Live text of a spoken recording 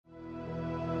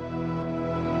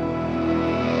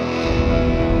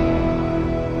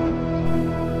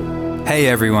Hey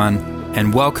everyone,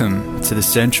 and welcome to the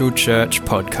Central Church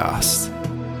podcast.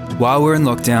 While we're in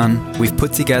lockdown, we've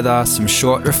put together some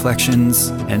short reflections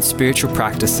and spiritual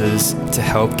practices to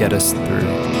help get us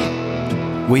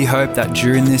through. We hope that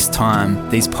during this time,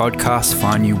 these podcasts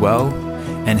find you well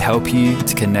and help you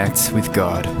to connect with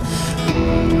God.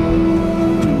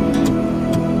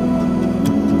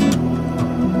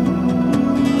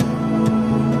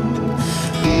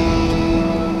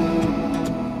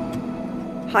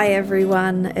 Hi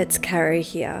everyone, it's Carrie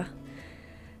here.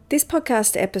 This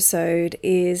podcast episode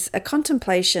is a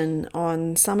contemplation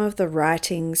on some of the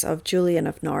writings of Julian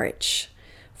of Norwich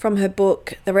from her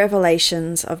book, The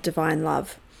Revelations of Divine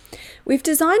Love. We've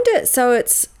designed it so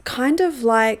it's kind of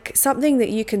like something that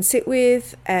you can sit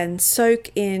with and soak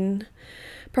in,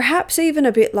 perhaps even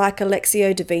a bit like a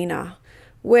Lectio Divina,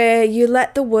 where you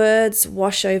let the words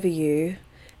wash over you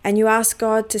and you ask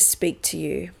God to speak to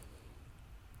you.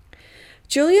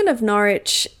 Julian of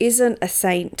Norwich isn't a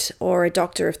saint or a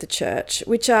doctor of the church,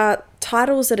 which are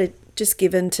titles that are just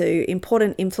given to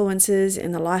important influences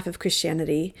in the life of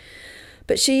Christianity,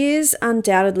 but she is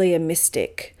undoubtedly a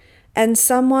mystic and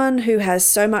someone who has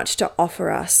so much to offer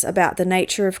us about the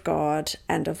nature of God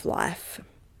and of life.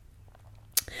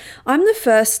 I'm the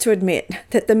first to admit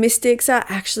that the mystics are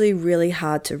actually really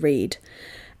hard to read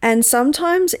and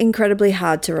sometimes incredibly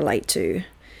hard to relate to.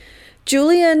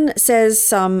 Julian says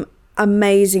some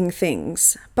amazing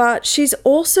things, but she's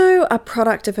also a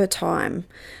product of her time,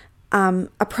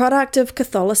 a product of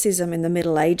Catholicism in the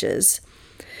Middle Ages.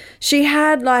 She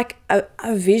had like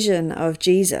a vision of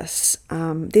Jesus,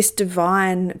 this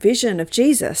divine vision of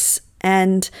Jesus,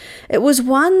 and it was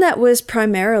one that was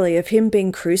primarily of him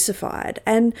being crucified.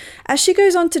 And as she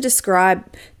goes on to describe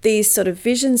these sort of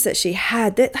visions that she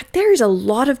had, there is a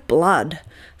lot of blood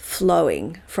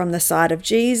flowing from the side of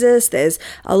Jesus. There's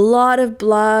a lot of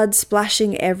blood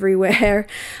splashing everywhere.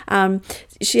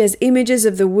 She has images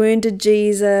of the wounded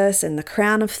Jesus and the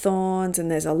crown of thorns, and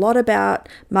there's a lot about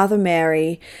Mother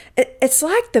Mary. It's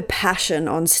like the Passion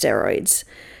on steroids.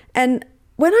 And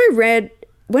when I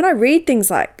read things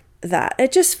like that,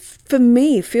 it just, for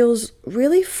me, feels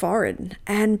really foreign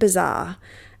and bizarre,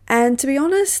 and to be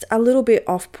honest, a little bit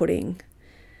off-putting.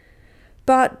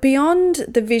 But beyond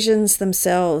the visions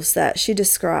themselves that she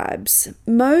describes,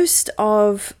 most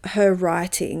of her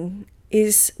writing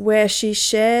is where she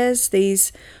shares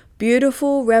these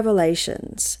beautiful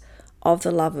revelations of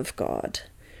the love of God.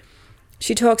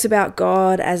 She talks about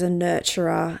God as a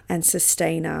nurturer and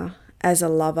sustainer, as a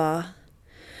lover.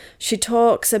 She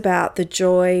talks about the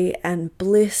joy and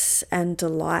bliss and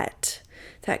delight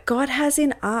that God has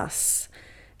in us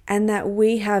and that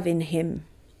we have in him.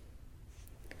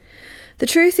 The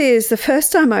truth is, the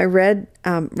first time I read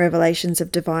Revelations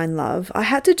of Divine Love, I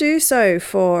had to do so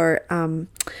for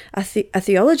a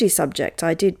theology subject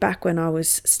I did back when I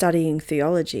was studying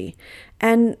theology.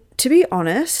 And to be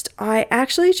honest, I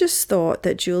actually just thought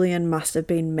that Julian must have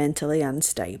been mentally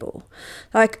unstable.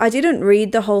 Like, I didn't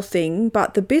read the whole thing,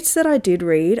 but the bits that I did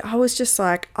read, I was just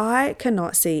like, I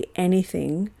cannot see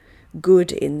anything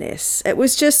good in this. It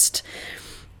was just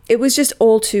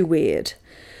all too weird.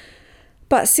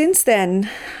 But since then,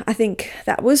 I think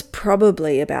that was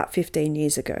probably about 15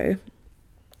 years ago,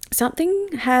 something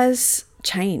has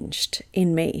changed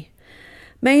in me.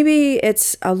 Maybe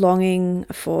it's a longing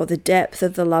for the depth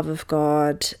of the love of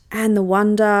God and the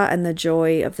wonder and the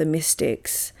joy of the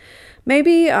mystics.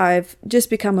 Maybe I've just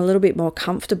become a little bit more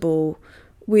comfortable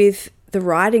with the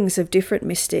writings of different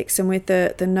mystics and with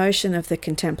the notion of the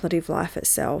contemplative life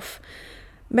itself.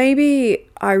 Maybe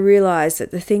I realize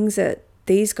that the things that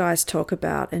these guys talk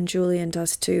about, and Julian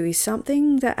does too, is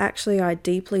something that actually I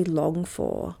deeply long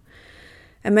for.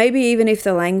 And maybe even if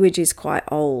the language is quite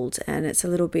old and it's a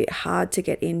little bit hard to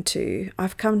get into,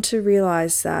 I've come to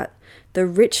realize that the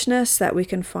richness that we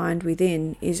can find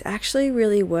within is actually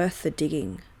really worth the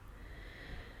digging.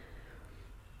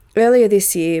 Earlier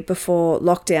this year, before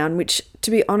lockdown, which to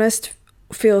be honest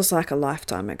feels like a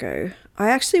lifetime ago, I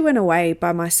actually went away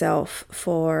by myself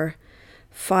for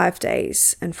 5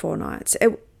 days and 4 nights.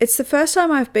 It's the first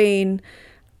time I've been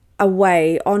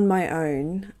away on my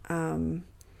own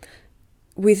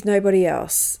with nobody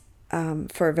else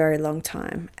for a very long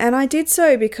time. And I did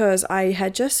so because I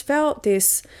had just felt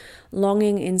this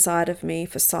longing inside of me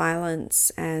for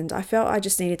silence, and I felt I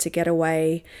just needed to get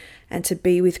away and to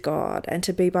be with God and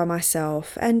to be by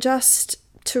myself and just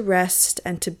to rest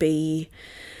and to be.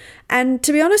 And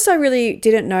to be honest, I really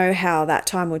didn't know how that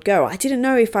time would go. I didn't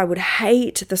know if I would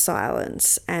hate the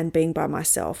silence and being by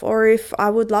myself or if I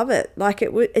would love it. Like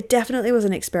it definitely was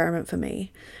an experiment for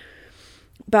me.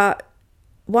 But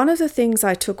one of the things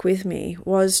I took with me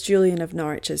was Julian of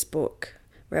Norwich's book,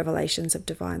 Revelations of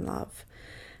Divine Love.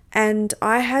 And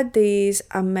I had these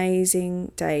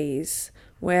amazing days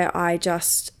where I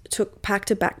just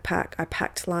packed a backpack, I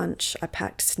packed lunch, I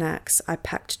packed snacks, I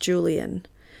packed Julian.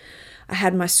 I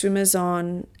had my swimmers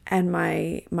on and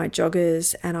my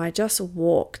joggers, and I just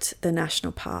walked the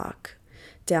national park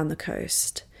down the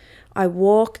coast. I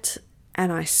walked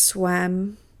and I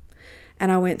swam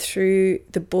and I went through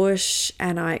the bush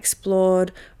and I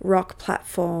explored rock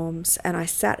platforms and I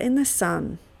sat in the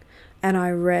sun and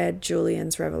I read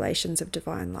Julian's Revelations of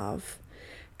Divine Love.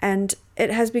 And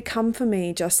it has become for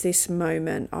me just this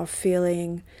moment of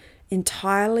feeling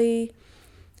entirely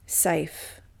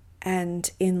safe and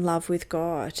in love with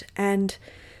God. And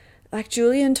like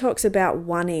Julian talks about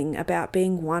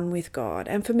being one with God.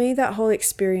 And for me, that whole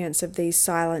experience of these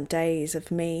silent days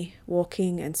of me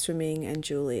walking and swimming and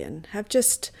Julian have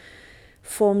just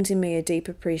formed in me a deep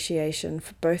appreciation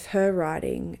for both her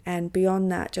writing, and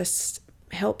beyond that, just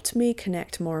helped me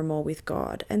connect more and more with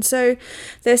God. And so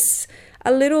there's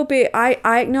a little bit, I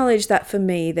acknowledge that for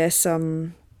me, there's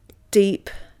some deep,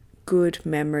 good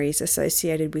memories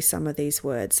associated with some of these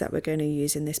words that we're going to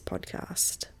use in this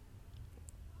podcast.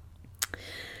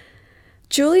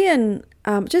 Julian,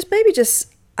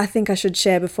 I think I should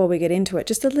share before we get into it,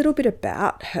 just a little bit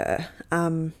about her.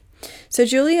 So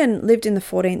Julian lived in the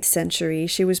 14th century.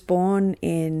 She was born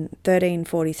in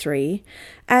 1343,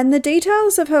 and the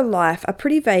details of her life are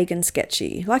pretty vague and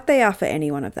sketchy, like they are for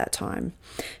anyone of that time.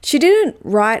 She didn't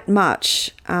write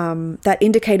much that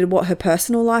indicated what her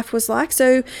personal life was like,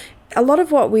 so a lot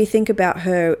of what we think about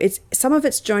her, some of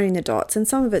it's joining the dots, and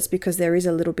some of it's because there is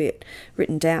a little bit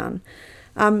written down.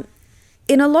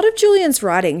 In a lot of Julian's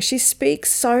writing, she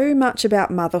speaks so much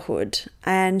about motherhood,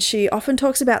 and she often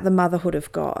talks about the motherhood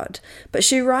of God, but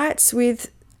she writes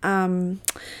with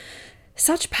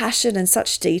such passion and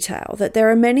such detail that there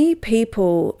are many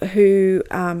people who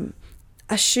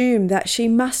assume that she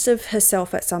must have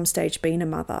herself at some stage been a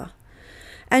mother.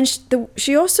 And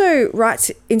she also writes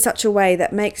in such a way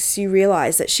that makes you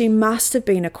realize that she must have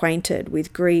been acquainted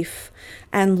with grief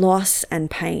and loss and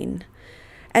pain.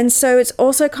 And so it's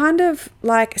also kind of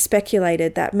like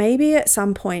speculated that maybe at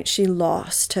some point she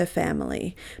lost her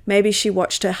family. Maybe she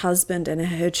watched her husband and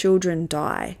her children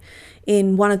die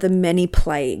in one of the many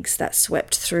plagues that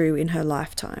swept through in her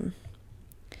lifetime.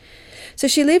 So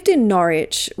she lived in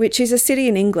Norwich, which is a city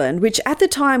in England, which at the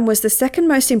time was the second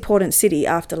most important city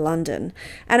after London.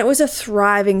 And it was a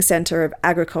thriving centre of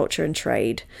agriculture and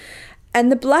trade.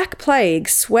 And the Black Plague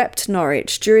swept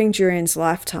Norwich during Julian's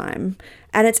lifetime,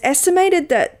 and it's estimated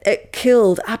that it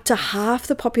killed up to half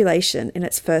the population in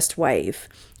its first wave.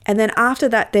 And then after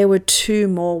that, there were 2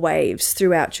 more waves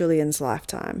throughout Julian's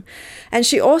lifetime. And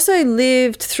she also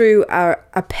lived through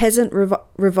a peasant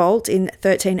revolt in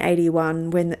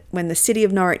 1381 when the city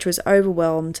of Norwich was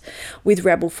overwhelmed with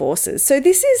rebel forces. So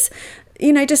this is,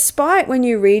 despite when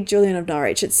you read Julian of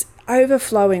Norwich, it's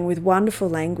overflowing with wonderful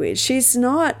language. She's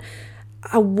not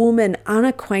a woman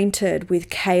unacquainted with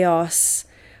chaos,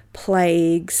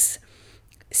 plagues,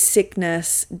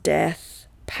 sickness, death,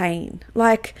 pain.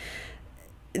 Like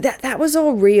that was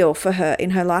all real for her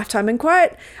in her lifetime. And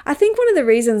I think one of the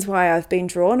reasons why I've been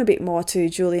drawn a bit more to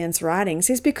Julian's writings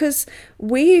is because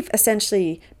we've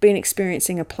essentially been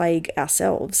experiencing a plague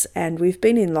ourselves, and we've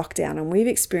been in lockdown and we've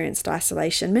experienced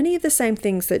isolation, many of the same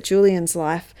things that Julian's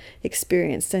life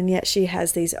experienced, and yet she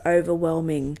has these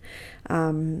overwhelming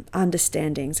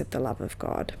understandings of the love of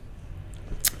God.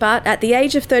 But at the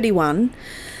age of 31,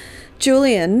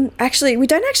 Julian, we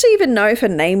don't actually even know if her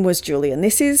name was Julian.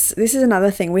 This is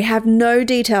another thing. We have no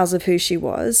details of who she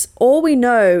was. All we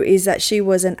know is that she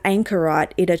was an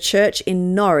anchorite in a church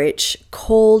in Norwich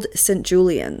called St.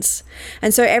 Julian's.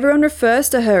 And so everyone refers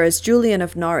to her as Julian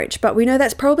of Norwich, but we know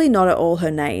that's probably not at all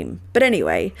her name. But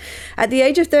anyway, at the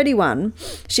age of 31,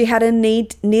 she had a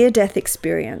near-death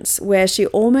experience where she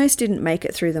almost didn't make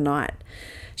it through the night.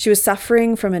 She was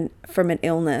suffering from an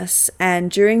illness,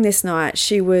 and during this night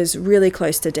she was really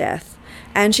close to death.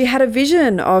 And she had a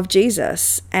vision of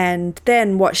Jesus, and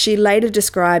then what she later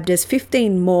described as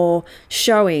 15 more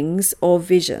showings or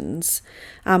visions,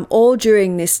 all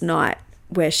during this night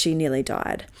where she nearly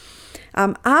died.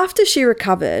 After she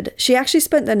recovered, she actually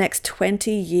spent the next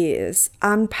 20 years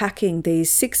unpacking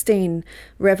these 16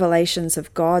 revelations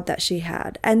of God that she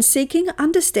had and seeking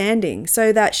understanding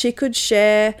so that she could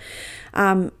share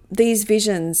these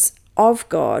visions of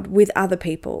God with other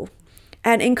people.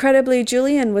 And incredibly,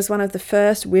 Julian was one of the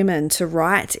first women to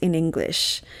write in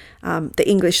English. the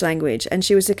English language, and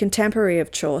she was a contemporary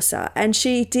of Chaucer. And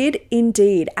she did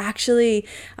indeed actually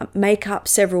make up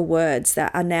several words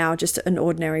that are now just an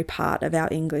ordinary part of our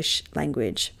English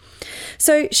language.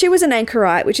 So she was an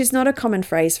anchorite, which is not a common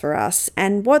phrase for us.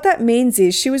 And what that means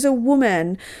is she was a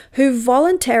woman who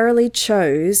voluntarily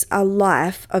chose a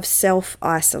life of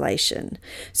self-isolation.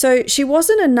 So she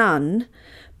wasn't a nun,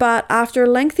 but after a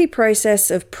lengthy process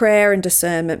of prayer and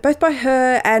discernment, both by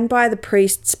her and by the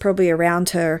priests probably around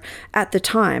her at the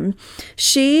time,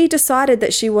 she decided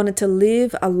that she wanted to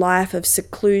live a life of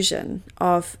seclusion,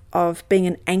 of being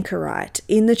an anchorite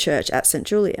in the church at St.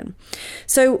 Julian.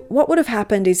 So what would have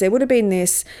happened is there would have been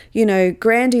this,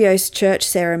 grandiose church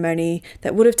ceremony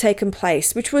that would have taken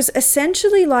place, which was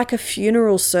essentially like a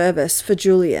funeral service for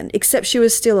Julian, except she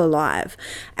was still alive.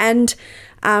 And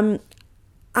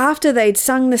after they'd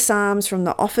sung the Psalms from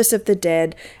the office of the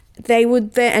dead, they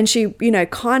would then, and she,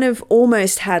 kind of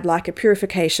almost had like a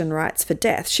purification rites for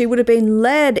death. She would have been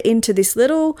led into this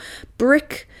little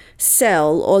brick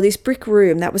cell or this brick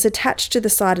room that was attached to the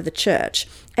side of the church.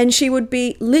 And she would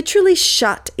be literally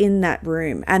shut in that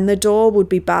room, and the door would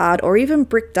be barred or even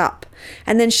bricked up.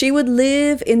 And then she would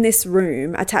live in this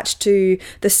room attached to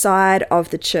the side of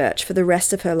the church for the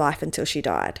rest of her life until she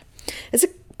died. It's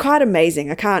quite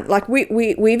amazing. I can't,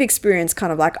 we've experienced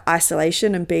kind of like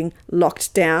isolation and being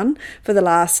locked down for the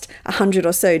last 100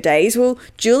 or so days. Well,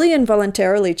 Julian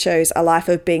voluntarily chose a life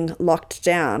of being locked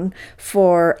down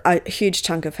for a huge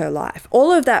chunk of her life.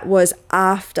 All of that was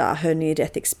after her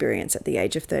near-death experience at the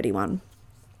age of 31.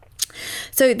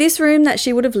 So this room that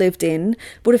she would have lived in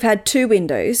would have had 2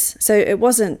 windows, so it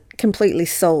wasn't completely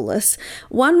soulless.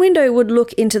 One window would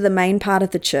look into the main part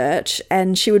of the church,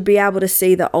 and she would be able to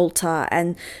see the altar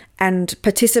and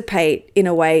participate in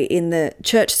a way in the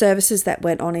church services that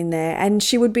went on in there, and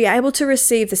she would be able to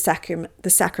receive the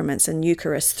sacraments and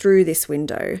Eucharist through this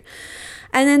window.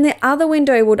 And then the other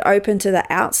window would open to the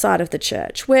outside of the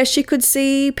church, where she could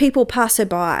see people pass her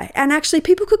by, and actually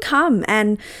people could come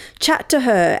and chat to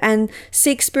her and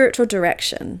seek spiritual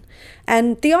direction.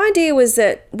 And the idea was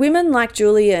that women like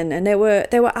Julian, and there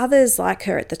were others like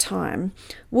her at the time,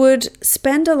 would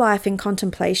spend a life in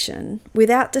contemplation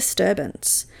without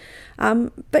disturbance.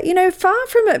 But, far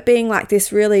from it being like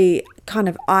this really kind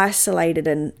of isolated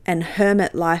and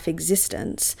hermit life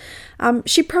existence,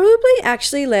 she probably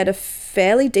actually led a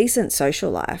fairly decent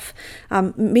social life.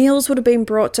 Meals would have been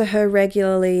brought to her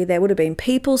regularly. There would have been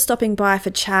people stopping by for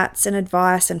chats and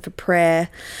advice and for prayer.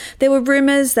 There were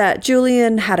rumours that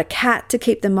Julian had a cat to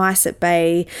keep the mice at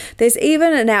bay. There's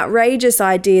even an outrageous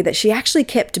idea that she actually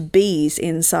kept bees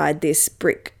inside this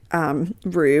brick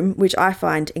room, which I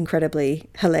find incredibly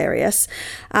hilarious.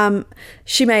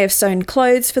 She may have sewn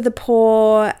clothes for the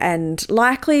poor and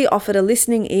likely offered a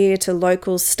listening ear to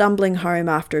locals stumbling home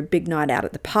after a big night out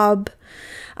at the pub.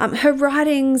 Her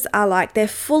writings are they're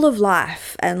full of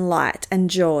life and light and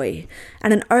joy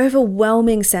and an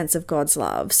overwhelming sense of God's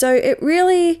love. So it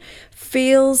really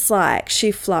feels like she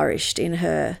flourished in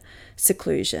her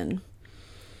seclusion.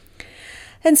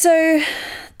 And so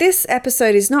this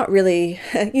episode is not really,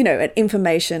 an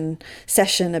information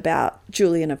session about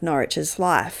Julian of Norwich's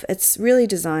life. It's really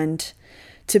designed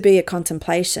to be a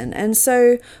contemplation. And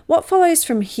so what follows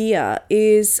from here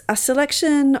is a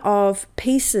selection of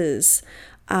pieces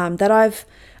that I've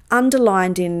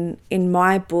underlined in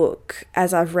my book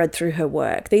as I've read through her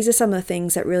work. These are some of the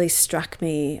things that really struck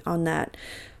me on that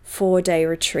 4-day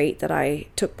retreat that I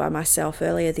took by myself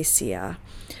earlier this year.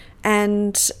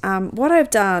 And what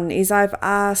I've done is I've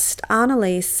asked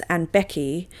Annalise and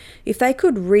Becky if they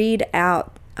could read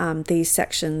out these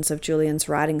sections of Julian's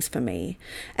writings for me.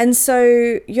 And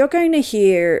so you're going to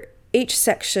hear each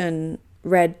section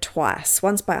read twice,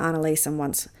 once by Annalise and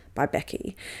once by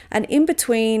Becky. And in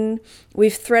between,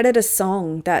 we've threaded a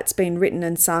song that's been written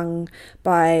and sung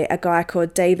by a guy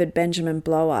called David Benjamin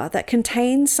Blower that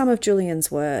contains some of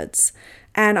Julian's words.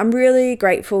 And I'm really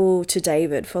grateful to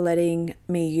David for letting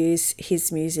me use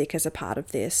his music as a part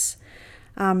of this.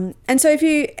 And so if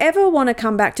you ever want to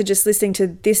come back to just listening to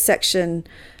this section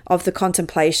of the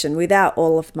contemplation without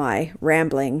all of my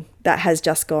rambling that has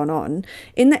just gone on,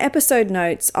 in the episode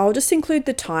notes, I'll just include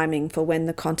the timing for when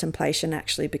the contemplation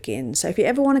actually begins. So if you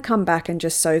ever want to come back and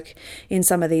just soak in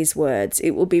some of these words,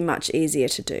 it will be much easier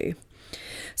to do.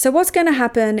 So what's going to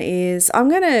happen is I'm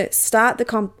going to start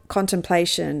the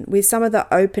contemplation with some of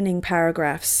the opening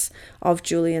paragraphs of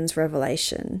Julian's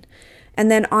revelation. And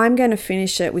then I'm going to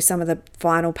finish it with some of the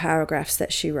final paragraphs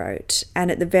that she wrote. And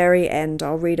at the very end,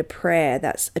 I'll read a prayer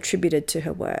that's attributed to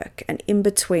her work. And in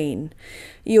between,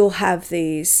 you'll have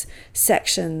these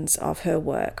sections of her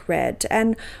work read.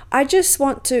 And I just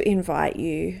want to invite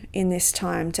you in this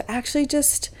time to actually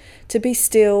just to be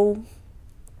still,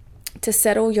 to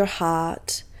settle your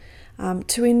heart,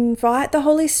 to invite the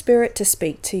Holy Spirit to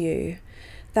speak to you.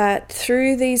 That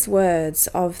through these words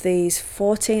of these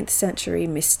 14th century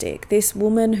mystic, this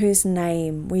woman whose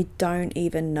name we don't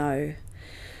even know,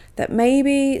 that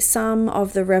maybe some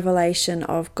of the revelation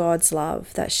of God's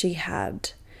love that she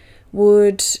had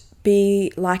would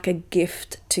be like a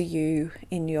gift to you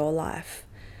in your life,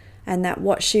 and that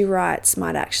what she writes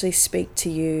might actually speak to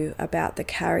you about the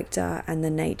character and the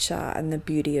nature and the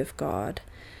beauty of God,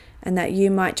 and that you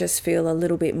might just feel a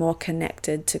little bit more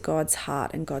connected to God's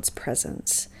heart and God's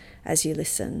presence as you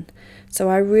listen. So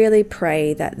I really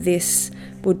pray that this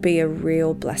would be a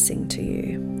real blessing to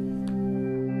you.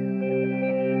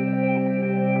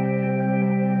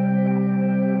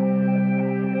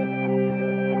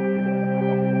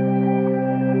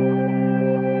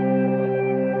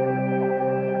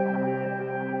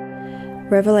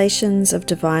 Revelations of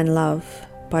Divine Love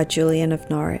by Julian of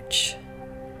Norwich.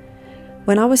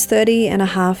 When I was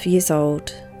 30.5 years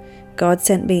old, God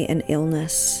sent me an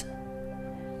illness.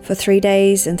 For 3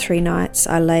 days and 3 nights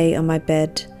I lay on my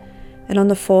bed, and on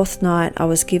the 4th night I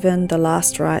was given the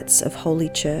last rites of Holy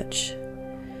Church.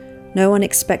 No one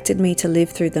expected me to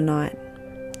live through the night,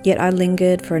 yet I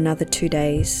lingered for another 2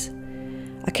 days.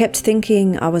 I kept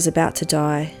thinking I was about to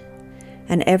die,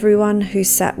 and everyone who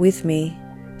sat with me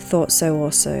thought so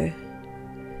also.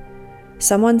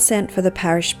 Someone sent for the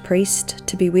parish priest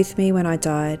to be with me when I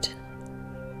died.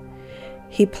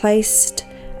 He placed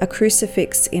a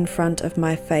crucifix in front of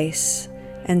my face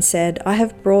and said, "I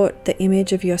have brought the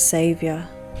image of your Saviour.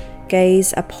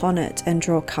 Gaze upon it and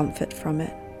draw comfort from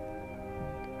it."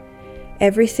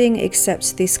 Everything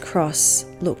except this cross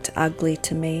looked ugly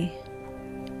to me.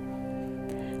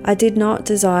 I did not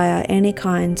desire any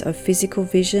kind of physical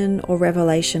vision or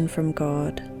revelation from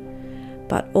God,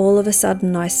 but all of a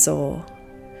sudden I saw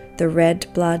the red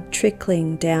blood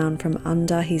trickling down from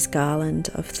under his garland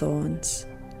of thorns.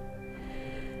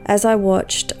 As I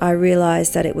watched, I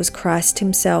realized that it was Christ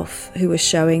himself who was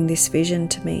showing this vision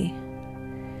to me.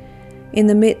 In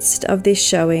the midst of this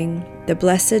showing, the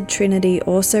Blessed Trinity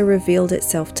also revealed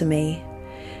itself to me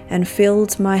and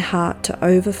filled my heart to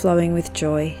overflowing with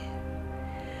joy.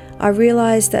 I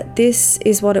realized that this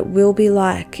is what it will be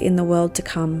like in the world to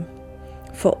come,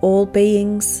 for all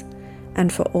beings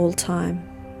and for all time.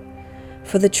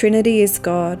 For the Trinity is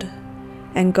God,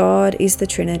 and God is the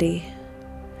Trinity.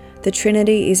 The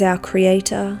Trinity is our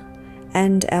Creator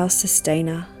and our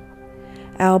Sustainer,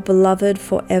 our beloved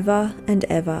forever and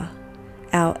ever,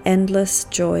 our endless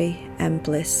joy and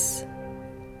bliss.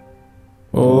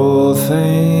 All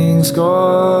things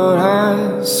God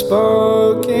has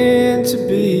spoken to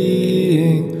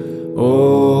being,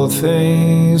 all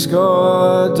things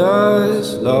God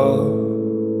does love.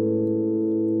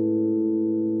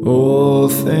 All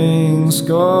things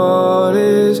God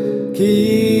is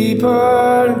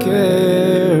keeper and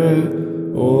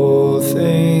carer, all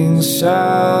things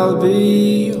shall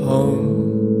be home.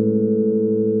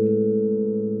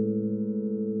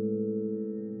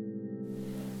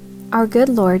 Our good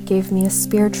Lord gave me a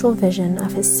spiritual vision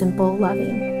of his simple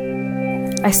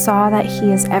loving. I saw that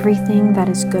he is everything that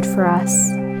is good for us,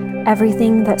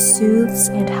 everything that soothes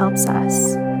and helps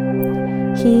us.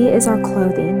 He is our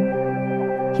clothing.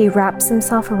 He wraps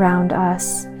himself around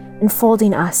us,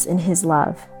 enfolding us in his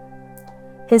love.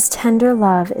 His tender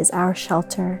love is our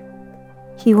shelter.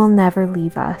 He will never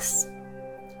leave us.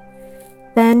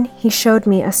 Then he showed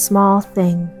me a small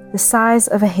thing, the size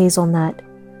of a hazelnut,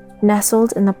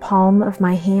 nestled in the palm of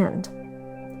my hand.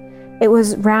 It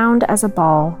was round as a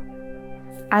ball.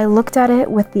 I looked at it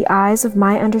with the eyes of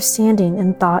my understanding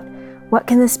and thought, "What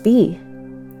can this be?"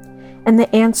 And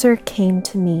the answer came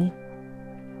to me.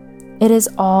 It is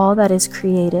all that is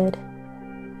created.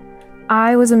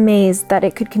 I was amazed that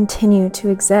it could continue to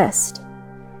exist.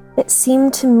 It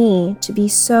seemed to me to be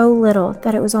so little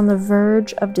that it was on the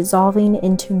verge of dissolving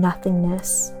into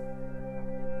nothingness.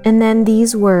 And then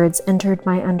these words entered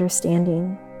my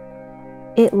understanding.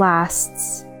 It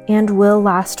lasts and will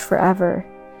last forever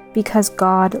because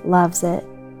God loves it.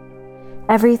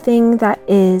 Everything that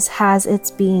is has its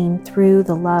being through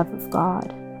the love of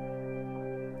God.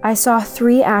 I saw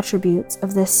 3 attributes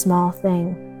of this small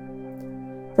thing.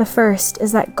 The first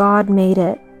is that God made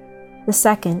it. The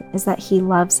second is that he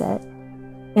loves it.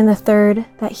 And the third,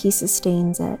 that he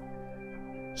sustains it.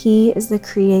 He is the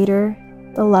creator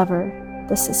the lover,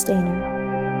 the sustainer.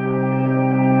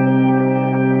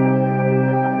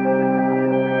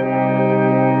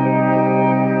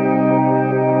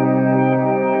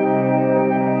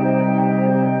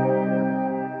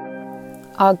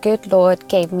 Our good Lord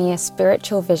gave me a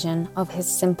spiritual vision of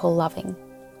his simple loving.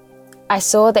 I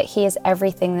saw that he is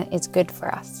everything that is good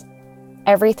for us,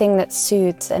 everything that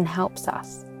soothes and helps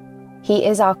us. He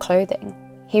is our clothing.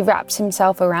 He wraps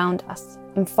himself around us,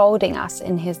 enfolding us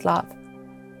in his love.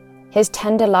 His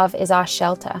tender love is our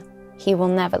shelter. He will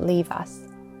never leave us.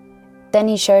 Then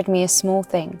he showed me a small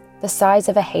thing, the size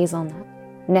of a hazelnut,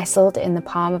 nestled in the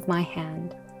palm of my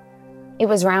hand. It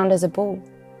was round as a ball.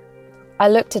 I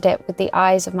looked at it with the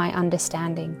eyes of my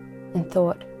understanding and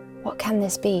thought, what can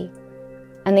this be?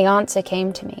 And the answer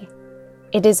came to me.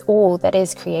 It is all that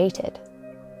is created.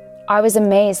 I was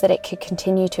amazed that it could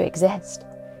continue to exist.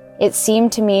 It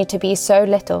seemed to me to be so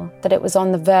little that it was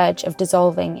on the verge of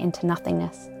dissolving into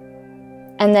nothingness.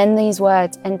 And then these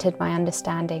words entered my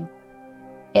understanding.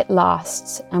 It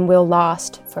lasts and will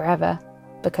last forever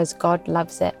because God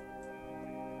loves it.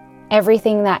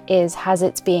 Everything that is has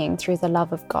its being through the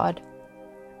love of God.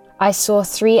 I saw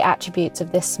 3 attributes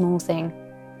of this small thing.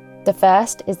 The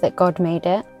first is that God made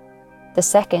it. The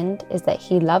second is that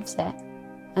he loves it.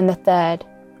 And the third,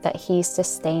 that he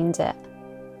sustains it.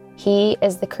 He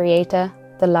is the creator,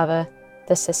 the lover,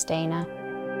 the sustainer.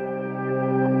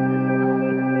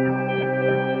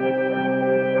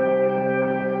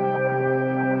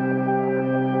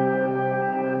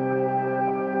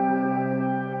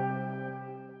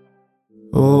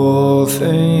 All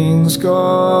things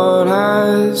God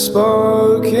has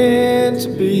spoken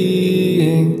to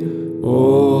being,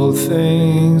 all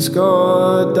things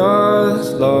God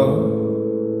does love.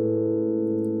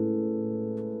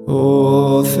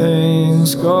 All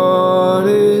things God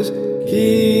is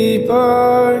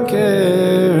keeper and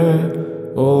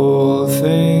carer, all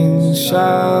things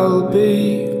shall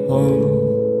be home.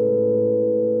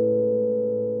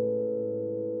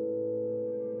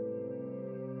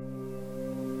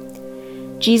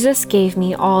 Jesus gave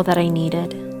me all that I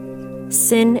needed.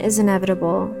 Sin is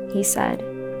inevitable, he said,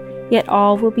 yet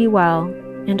all will be well,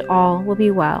 and all will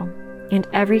be well, and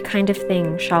every kind of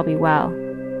thing shall be well.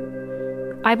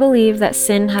 I believe that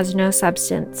sin has no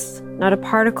substance, not a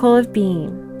particle of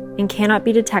being, and cannot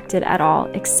be detected at all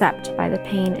except by the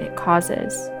pain it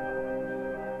causes.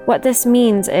 What this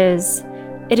means is,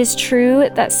 it is true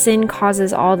that sin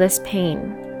causes all this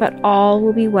pain, but all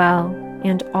will be well,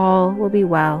 and all will be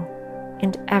well,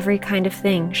 and every kind of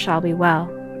thing shall be well.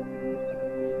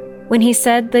 When he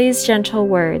said these gentle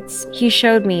words, he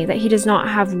showed me that he does not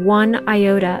have one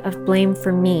iota of blame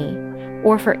for me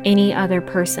or for any other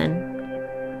person.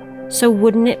 So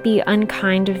wouldn't it be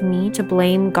unkind of me to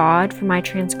blame God for my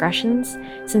transgressions,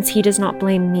 since he does not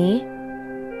blame me?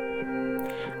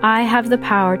 I have the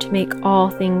power to make all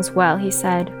things well, he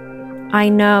said. I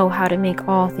know how to make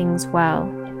all things well,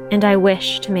 and I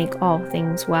wish to make all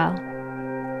things well.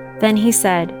 Then he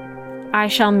said, I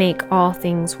shall make all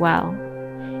things well.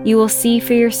 You will see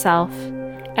for yourself,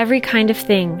 every kind of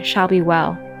thing shall be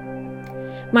well.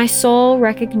 My soul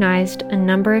recognized a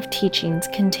number of teachings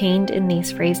contained in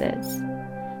these phrases.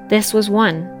 This was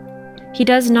one. He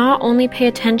does not only pay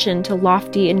attention to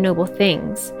lofty and noble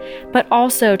things, but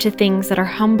also to things that are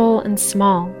humble and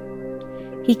small.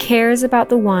 He cares about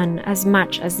the one as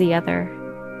much as the other,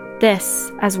 this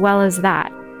as well as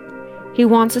that. He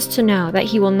wants us to know that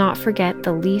he will not forget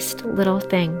the least little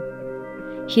thing.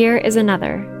 Here is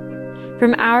another.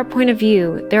 From our point of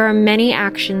view, there are many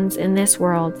actions in this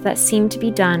world that seem to be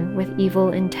done with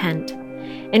evil intent,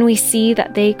 and we see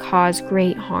that they cause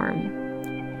great harm.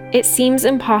 It seems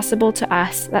impossible to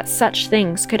us that such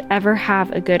things could ever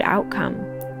have a good outcome.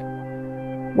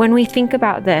 When we think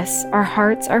about this, our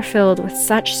hearts are filled with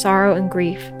such sorrow and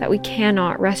grief that we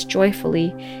cannot rest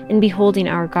joyfully in beholding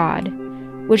our God,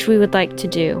 which we would like to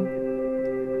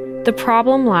do. The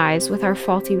problem lies with our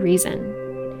faulty reason.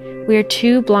 We are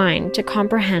too blind to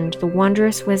comprehend the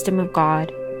wondrous wisdom of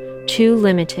God, too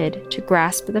limited to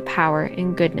grasp the power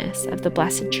and goodness of the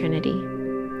Blessed Trinity.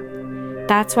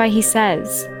 That's why he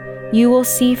says, you will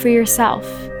see for yourself,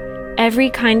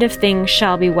 every kind of thing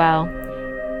shall be well.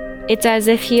 It's as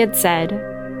if he had said,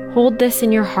 hold this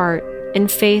in your heart, in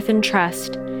faith and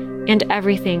trust, and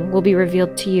everything will be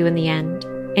revealed to you in the end,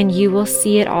 and you will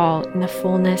see it all in the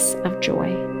fullness of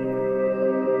joy.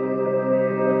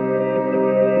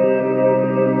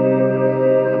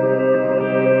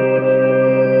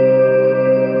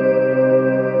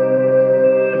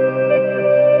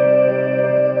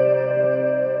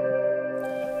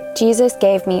 Jesus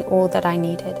gave me all that I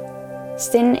needed.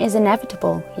 Sin is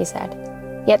inevitable, he said,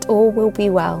 Yet all will be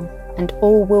well, and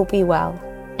all will be well,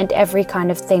 and every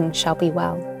kind of thing shall be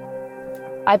well.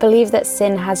 I believe that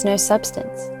sin has no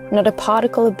substance, not a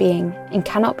particle of being, and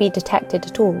cannot be detected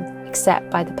at all,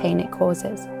 except by the pain it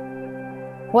causes.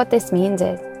 What this means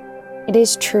is, it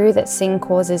is true that sin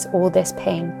causes all this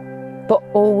pain, but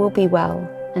all will be well,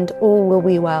 and all will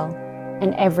be well,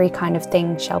 and every kind of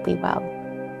thing shall be well.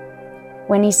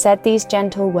 When he said these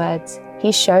gentle words,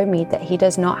 he showed me that he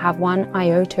does not have one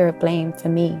iota of blame for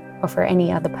me or for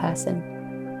any other person.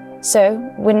 So,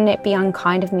 wouldn't it be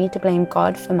unkind of me to blame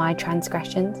God for my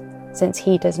transgressions, since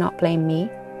he does not blame me?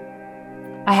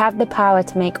 I have the power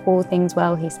to make all things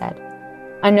well, he said.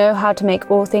 I know how to make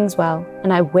all things well,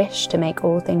 and I wish to make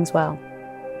all things well.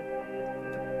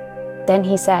 Then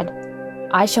he said,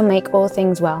 I shall make all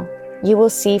things well. You will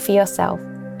see for yourself,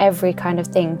 every kind of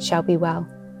thing shall be well.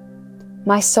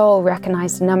 My soul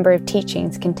recognized a number of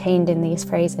teachings contained in these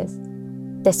phrases.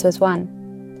 This was one.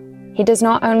 He does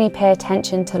not only pay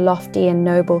attention to lofty and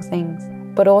noble things,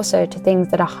 but also to things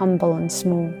that are humble and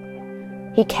small.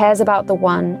 He cares about the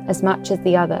one as much as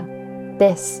the other,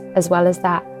 this as well as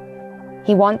that.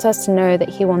 He wants us to know that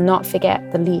he will not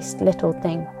forget the least little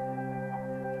thing.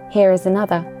 Here is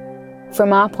another.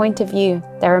 From our point of view,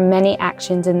 there are many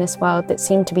actions in this world that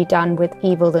seem to be done with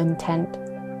evil intent,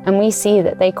 and we see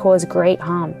that they cause great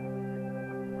harm.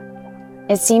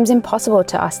 It seems impossible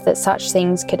to us that such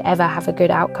things could ever have a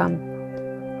good outcome.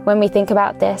 When we think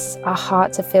about this, our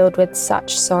hearts are filled with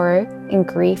such sorrow and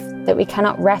grief that we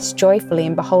cannot rest joyfully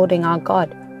in beholding our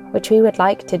God, which we would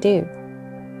like to do.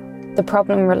 The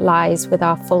problem lies with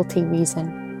our faulty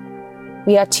reason.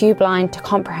 We are too blind to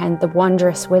comprehend the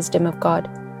wondrous wisdom of God,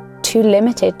 too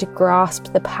limited to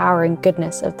grasp the power and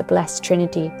goodness of the blessed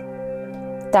Trinity.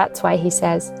 That's why he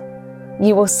says,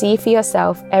 you will see for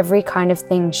yourself every kind of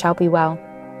thing shall be well.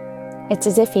 It's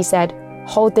as if he said,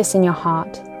 hold this in your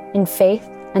heart, in faith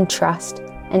and trust,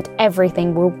 and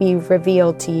everything will be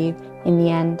revealed to you in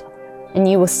the end, and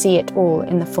you will see it all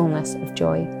in the fullness of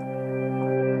joy.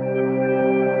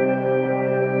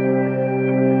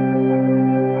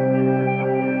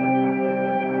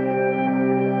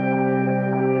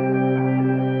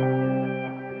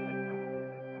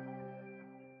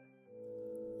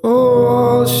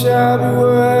 All shall be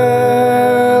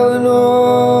well, and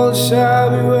all shall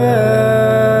be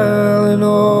well, and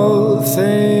all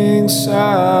things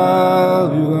shall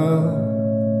be well.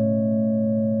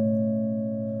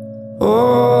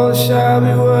 All shall be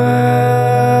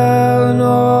well, and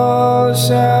all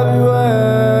shall be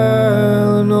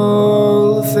well, and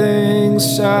all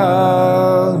things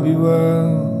shall be well.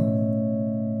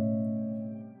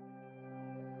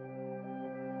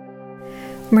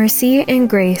 Mercy and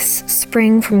grace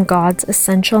spring from God's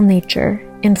essential nature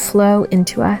and flow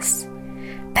into us,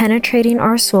 penetrating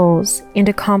our souls and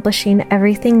accomplishing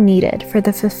everything needed for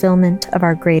the fulfillment of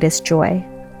our greatest joy.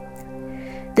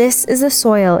 This is the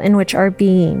soil in which our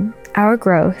being, our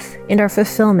growth, and our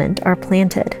fulfillment are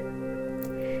planted.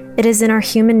 It is in our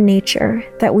human nature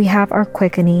that we have our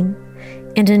quickening,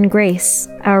 and in grace,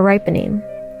 our ripening.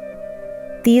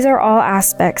 These are all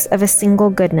aspects of a single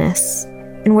goodness,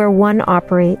 and where one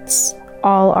operates,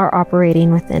 all are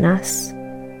operating within us.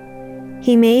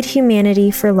 He made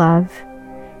humanity for love,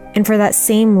 and for that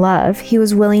same love, he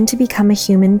was willing to become a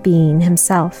human being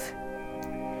himself.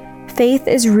 Faith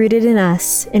is rooted in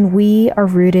us, and we are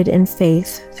rooted in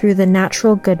faith through the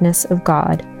natural goodness of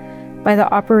God, by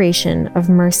the operation of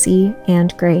mercy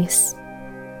and grace.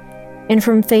 And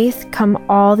from faith come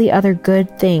all the other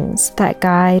good things that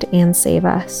guide and save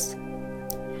us.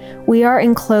 We are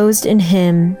enclosed in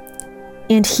him,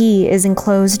 and he is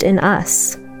enclosed in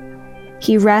us.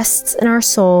 He rests in our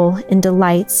soul and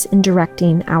delights in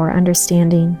directing our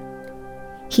understanding.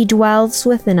 He dwells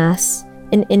within us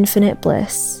in infinite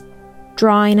bliss,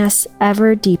 drawing us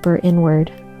ever deeper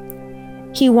inward.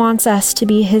 He wants us to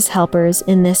be his helpers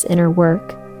in this inner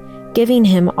work, giving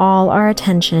him all our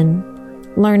attention,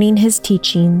 learning his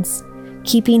teachings,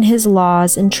 keeping his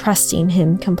laws, and trusting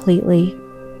him completely.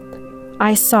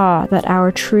 I saw that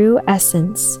our true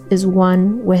essence is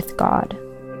one with God.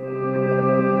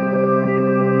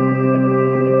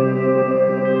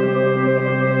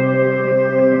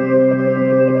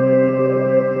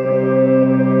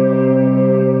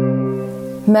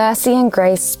 Mercy and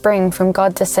grace spring from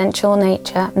God's essential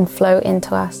nature and flow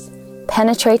into us,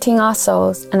 penetrating our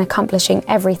souls and accomplishing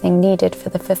everything needed for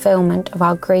the fulfillment of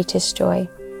our greatest joy.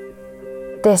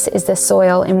 This is the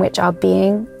soil in which our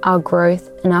being, our growth,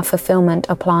 and our fulfillment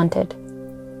are planted.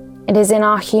 It is in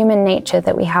our human nature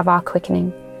that we have our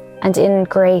quickening, and in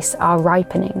grace our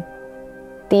ripening.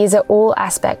 These are all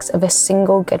aspects of a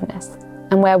single goodness,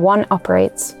 and where one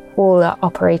operates, all are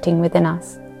operating within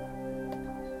us.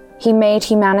 He made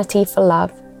humanity for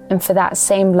love, and for that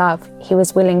same love, he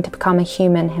was willing to become a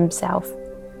human himself.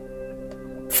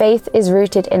 Faith is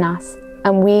rooted in us,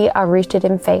 and we are rooted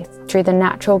in faith through the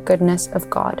natural goodness of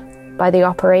God, by the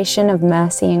operation of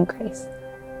mercy and grace.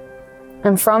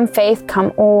 And from faith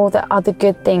come all the other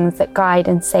good things that guide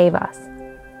and save us.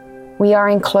 We are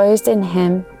enclosed in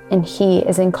him, and he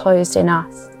is enclosed in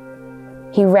us.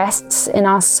 He rests in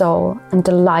our soul and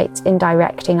delights in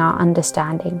directing our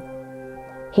understanding.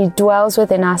 He dwells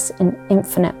within us in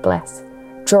infinite bliss,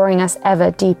 drawing us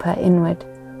ever deeper inward.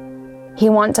 He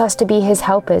wants us to be his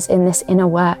helpers in this inner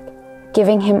work,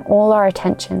 giving him all our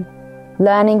attention,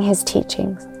 learning his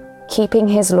teachings, keeping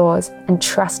his laws, and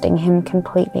trusting him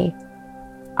completely.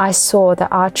 I saw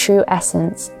that our true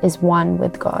essence is one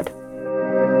with God.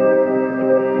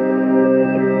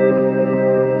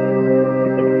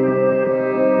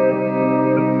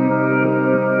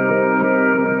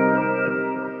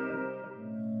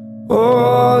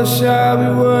 All shall be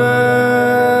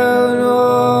well, and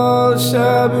all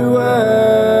shall be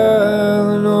well,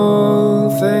 and all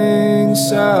things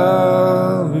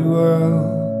shall be well.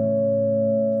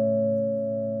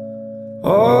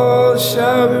 All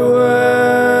shall be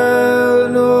well,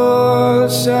 and all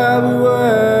shall be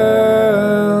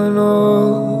well, and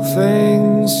all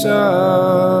things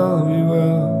shall be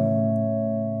well.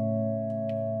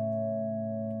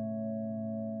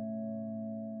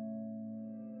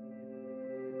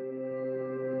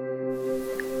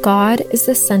 God is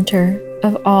the center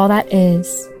of all that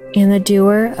is, and the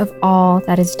doer of all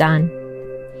that is done.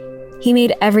 He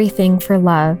made everything for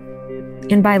love,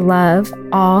 and by love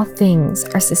all things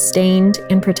are sustained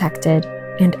and protected,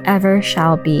 and ever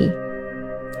shall be.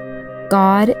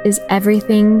 God is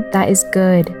everything that is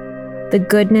good. The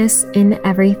goodness in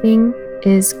everything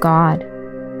is God.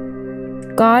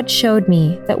 God showed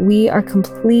me that we are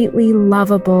completely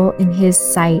lovable in his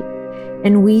sight,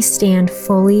 and we stand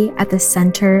fully at the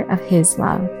center of his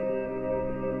love.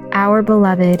 Our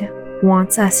beloved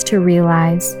wants us to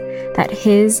realize that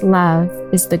his love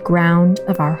is the ground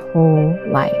of our whole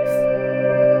life.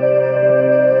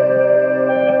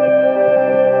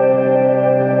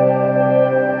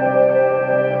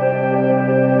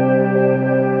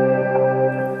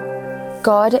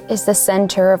 God is the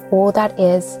center of all that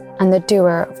is and the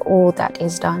doer of all that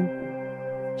is done.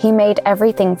 He made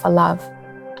everything for love,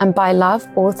 and by love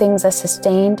all things are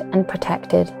sustained and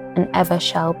protected and ever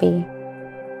shall be.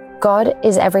 God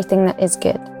is everything that is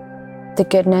good. The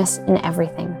goodness in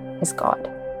everything is God.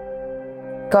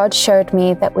 God showed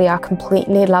me that we are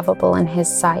completely lovable in his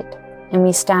sight, and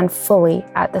we stand fully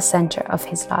at the center of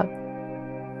his love.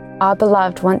 Our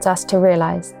beloved wants us to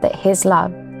realize that his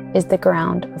love is the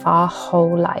ground of our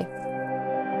whole life.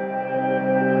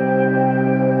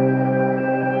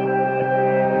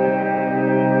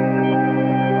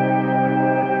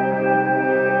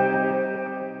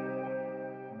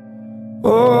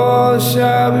 All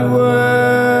shall be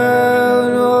well,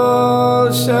 and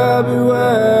all shall be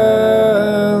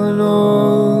well, and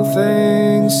all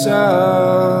things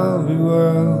shall be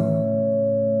well.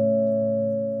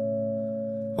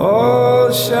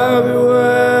 All shall be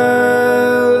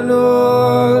well, and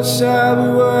all shall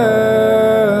be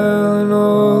well, and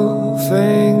all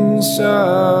things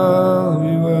shall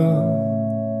be well.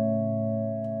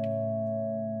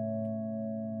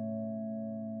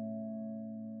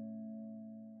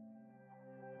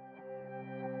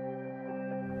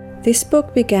 This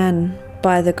book began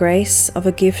by the grace of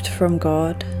a gift from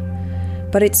God,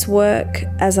 but its work,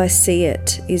 as I see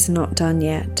it, is not done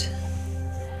yet.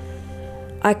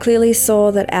 I clearly saw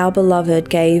that our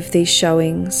beloved gave these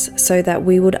showings so that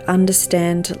we would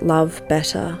understand love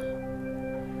better.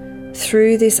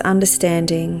 Through this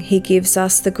understanding, he gives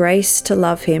us the grace to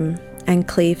love him and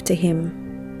cleave to him.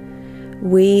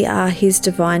 We are his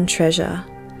divine treasure,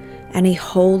 and he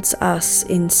holds us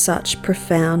in such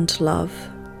profound love.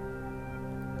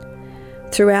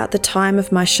 Throughout the time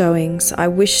of my showings, I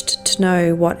wished to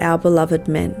know what our beloved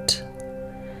meant.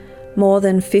 More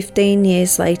than 15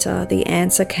 years later, the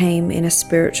answer came in a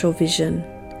spiritual vision.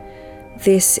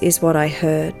 This is what I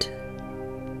heard.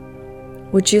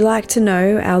 Would you like to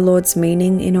know our Lord's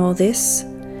meaning in all this?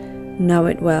 Know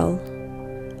it well.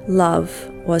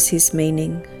 Love was his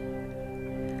meaning.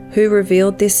 Who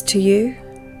revealed this to you?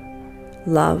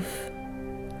 Love.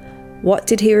 What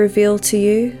did he reveal to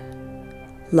you?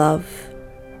 Love.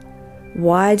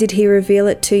 Why did he reveal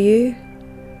it to you?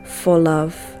 For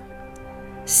love.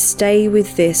 Stay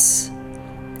with this,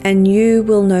 and you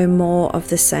will know more of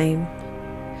the same.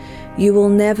 You will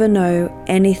never know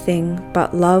anything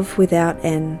but love without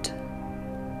end.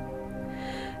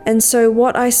 And so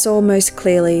what I saw most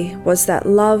clearly was that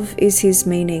love is his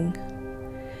meaning.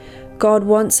 God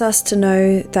wants us to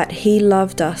know that he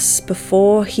loved us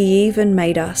before he even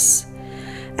made us,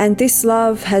 and this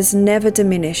love has never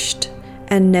diminished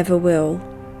and never will.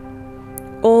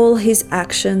 All his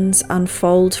actions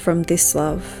unfold from this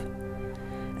love,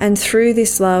 and through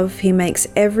this love he makes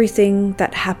everything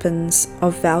that happens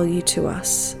of value to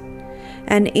us,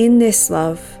 and in this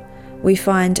love we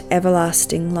find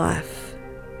everlasting life.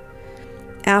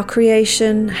 Our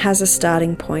creation has a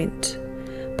starting point,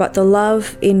 but the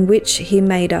love in which he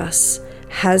made us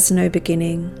has no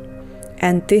beginning,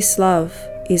 and this love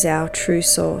is our true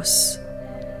source.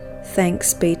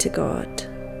 Thanks be to God.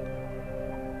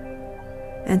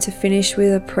 And to finish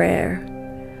with a prayer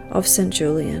of St.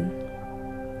 Julian.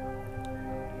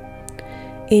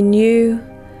 In you,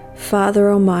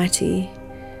 Father Almighty,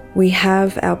 we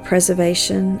have our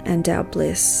preservation and our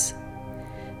bliss.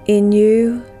 In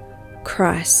you,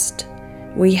 Christ,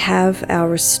 we have our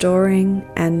restoring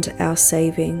and our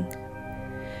saving.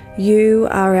 You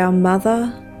are our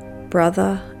mother,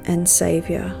 brother, and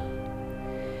Saviour.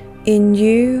 In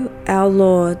you, our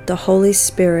Lord, the Holy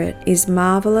Spirit, is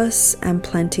marvellous and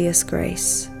plenteous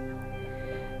grace.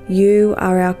 You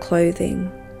are our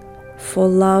clothing. For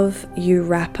love you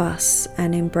wrap us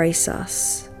and embrace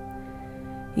us.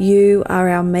 You are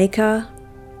our Maker,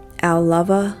 our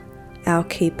Lover, our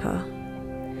Keeper.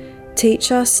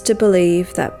 Teach us to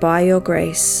believe that by your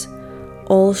grace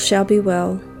all shall be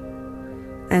well,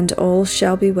 and all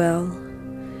shall be well,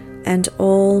 and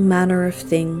all manner of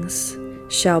things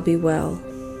shall be well.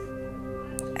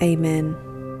 Amen.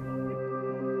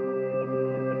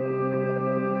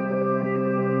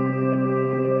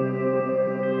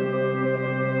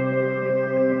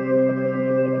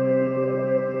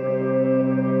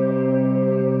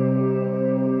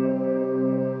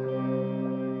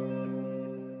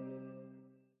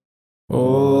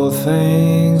 All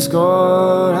things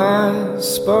God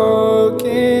has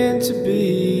spoken to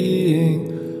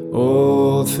being,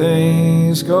 all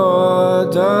things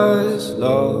God does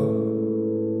love,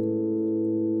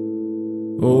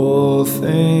 all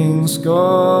things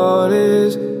God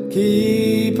is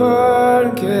keeper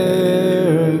and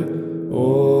carer,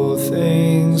 all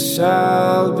things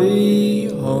shall be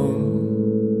home.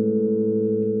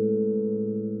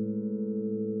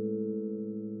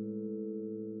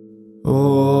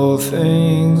 All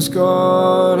things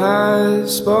God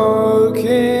has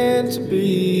spoken to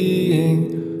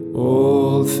being,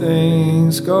 all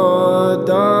things God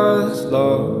does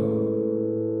love,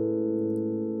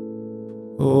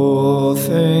 all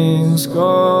things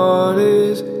God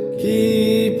is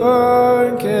keeper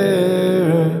and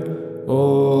carer,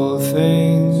 all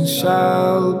things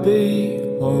shall be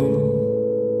home.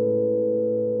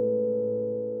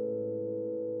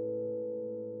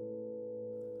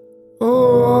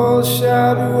 All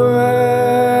shall be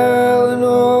well, and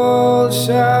all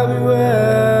shall be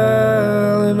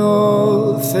well, and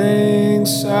all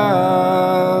things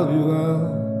shall be well.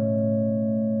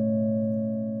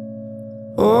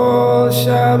 All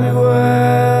shall be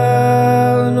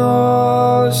well, and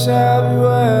all shall be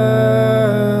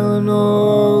well, and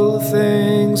all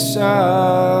things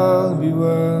shall be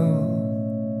well.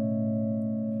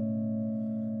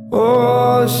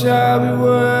 All shall be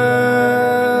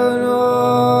well, and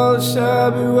all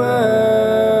shall be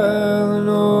well, and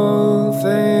all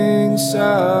things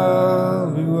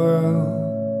shall be well.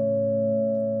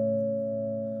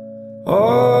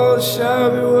 All shall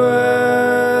be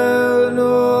well, and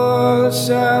all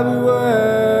shall be well.